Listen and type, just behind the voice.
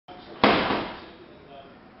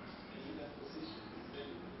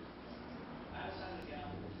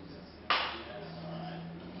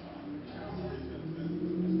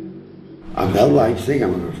I'm Mel Leipzig.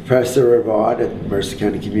 I'm a professor of art at Mercer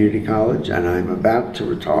County Community College, and I'm about to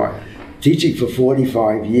retire. Teaching for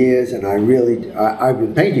 45 years, and I've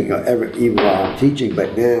been painting even while I'm teaching,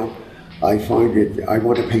 but now I find I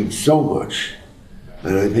want to paint so much,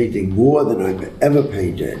 and I'm painting more than I've ever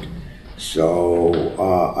painted. So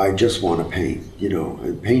I just want to paint,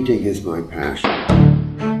 and painting is my passion.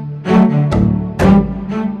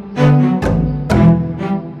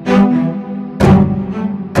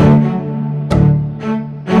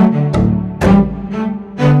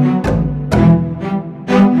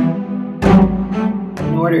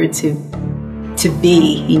 In order to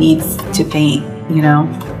be, he needs to paint,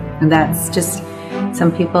 and that's just,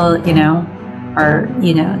 some people, are,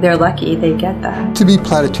 they're lucky they get that. To be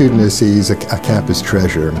platitudinous, he's a campus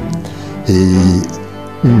treasure.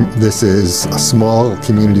 This is a small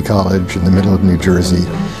community college in the middle of New Jersey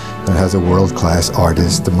that has a world-class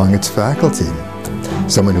artist among its faculty.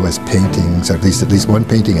 Someone who has paintings, at least one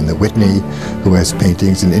painting in the Whitney, who has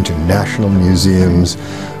paintings in international museums,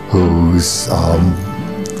 whose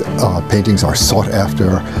paintings are sought after,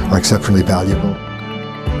 are exceptionally valuable.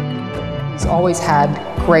 He's always had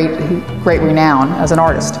great renown as an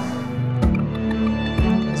artist.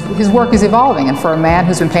 His work is evolving, and for a man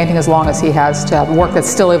who's been painting as long as he has, to have work that's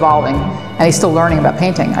still evolving and he's still learning about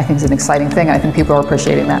painting, I think is an exciting thing, and I think people are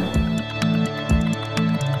appreciating that.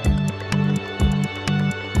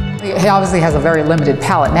 He obviously has a very limited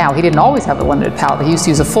palette now. He didn't always have a limited palette. He used to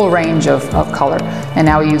use a full range of color, and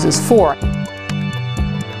now he uses 4.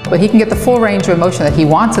 But he can get the full range of emotion that he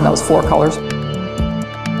wants in those 4 colors.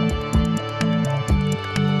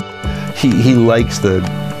 He likes that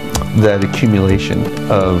accumulation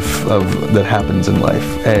that happens in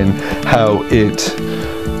life, and how it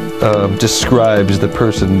describes the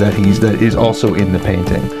person that is also in the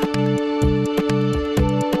painting.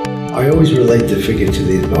 I always relate the figure to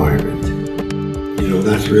the environment.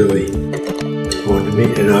 That's really important to me,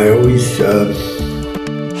 and I always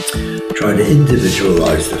try to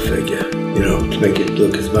individualize the figure, to make it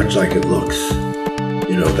look as much like it looks.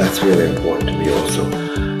 That's really important to me also.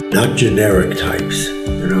 Not generic types,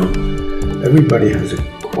 Everybody has a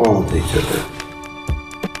quality to them.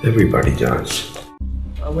 Everybody does.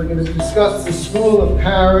 We're going to discuss the School of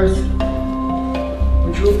Paris,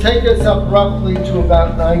 which will take us up roughly to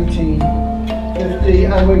about 1950,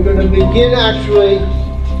 and we're going to begin actually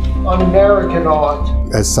on American art.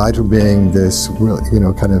 Aside from being this,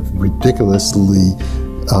 kind of ridiculously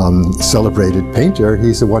celebrated painter,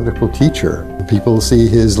 he's a wonderful teacher. People see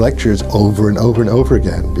his lectures over and over and over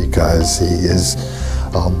again because he is,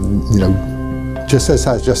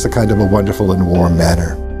 has just a kind of a wonderful and warm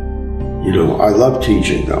manner. I love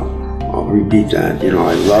teaching, though. I'll repeat that.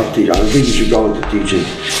 I love teaching. I don't think you should go into teaching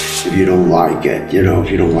if you don't like it. If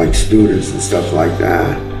you don't like students and stuff like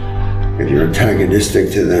that. If you're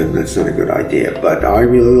antagonistic to them, that's not a good idea. But I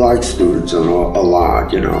really like students a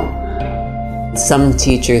lot, Some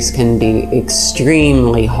teachers can be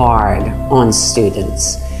extremely hard on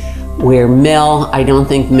students, where I don't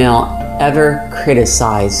think Mel ever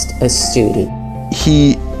criticized a student.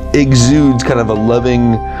 He exudes kind of a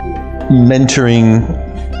loving, mentoring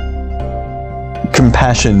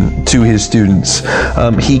compassion to his students.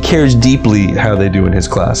 He cares deeply how they do in his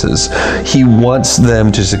classes. He wants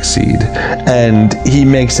them to succeed, and he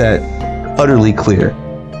makes that utterly clear.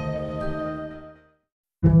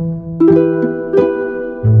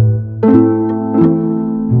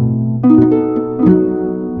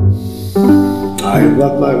 I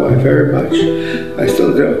love my wife very much. I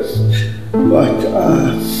still do. But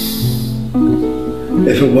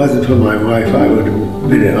if it wasn't for my wife, I wouldn't have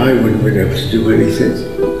been able to do anything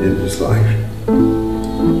in this life.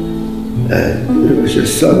 And it was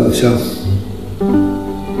just sudden, so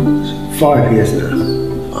 5 years now.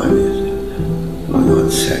 5 years. Going on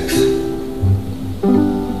 6.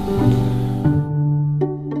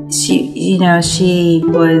 She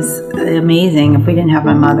was amazing. If we didn't have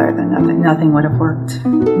my mother, then nothing would have worked,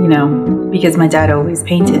 because my dad always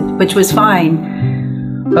painted, which was fine.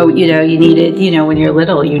 But, you needed, when you're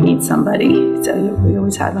little, you need somebody. So we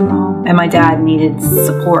always had them all. And my dad needed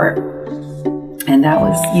support. And that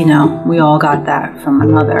was, we all got that from my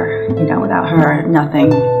mother. Without her,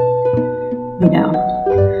 nothing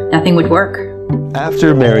would work.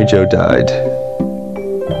 After Mary Jo died,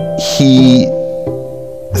 he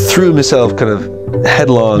threw himself kind of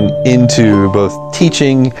headlong into both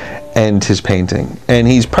teaching and his painting. And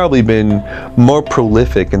he's probably been more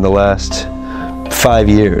prolific in the last 5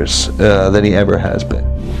 years than he ever has been.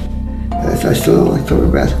 I still don't like talking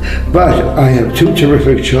about it. But I have 2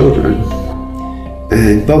 terrific children,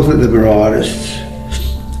 and both of them are artists.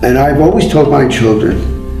 And I've always told my children,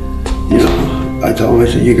 You know, I told him,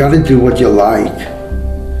 I said, you got to do what you like.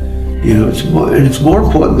 You know, it's more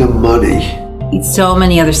important than money. So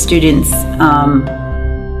many other students,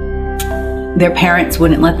 their parents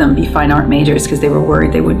wouldn't let them be fine art majors because they were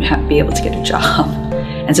worried they wouldn't be able to get a job.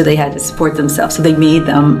 And so they had to support themselves. So they made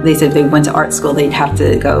them, they said if they went to art school, they'd have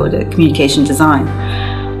to go to communication design.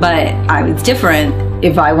 But I was different.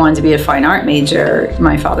 If I wanted to be a fine art major,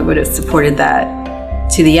 my father would have supported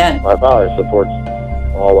that to the end. My father supports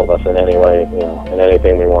all of us in any way, you know, in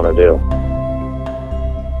anything we want to do.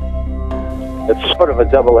 It's sort of a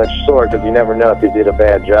double-edged sword because you never know if you did a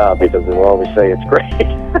bad job because they'll always say it's great.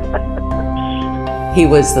 He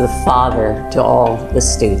was the father to all the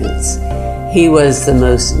students. He was the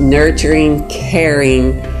most nurturing,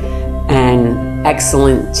 caring, and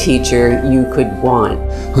excellent teacher you could want.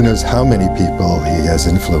 Who knows how many people he has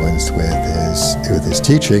influenced with his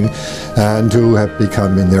teaching, and who have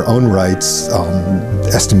become in their own rights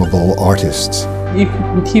estimable artists. If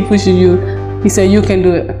he pushes you, he said you can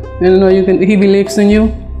do it. You know, you can. He believes in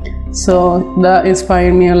you, so that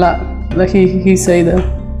inspired me a lot. Like he said that.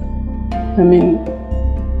 I mean,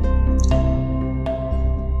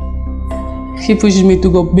 he pushes me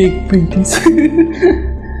to go big paintings.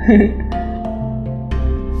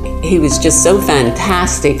 He was just so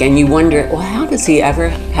fantastic, and you wonder, well, how does he ever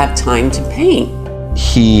have time to paint?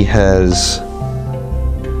 He has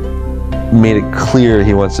made it clear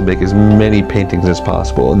he wants to make as many paintings as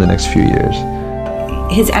possible in the next few years.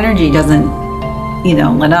 His energy doesn't, you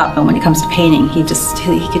know, let up, and when it comes to painting, he could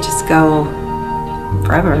just go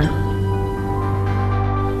forever.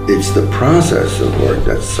 It's the process of work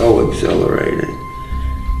that's so exhilarating.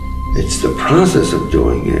 It's the process of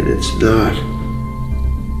doing it. It's not,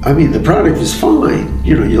 I mean, the product is fine,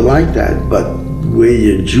 you know, you like that, but where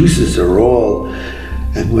your juices are all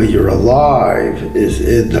and where you're alive is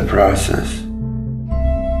in the process.